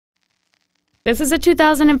This is a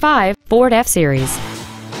 2005 Ford F-Series.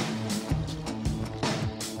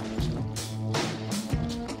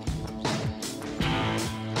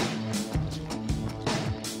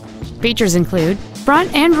 Features include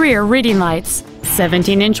front and rear reading lights,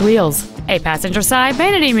 17-inch wheels, a passenger side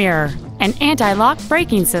vanity mirror, an anti-lock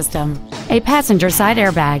braking system, a passenger side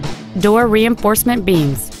airbag, door reinforcement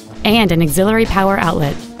beams, and an auxiliary power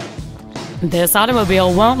outlet. This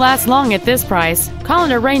automobile won't last long at this price. Call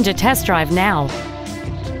and arrange a test drive now.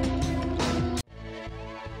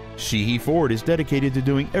 Sheehy Ford is dedicated to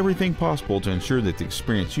doing everything possible to ensure that the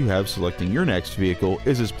experience you have selecting your next vehicle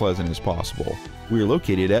is as pleasant as possible. We are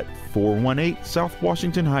located at 418 South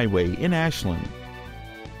Washington Highway in Ashland.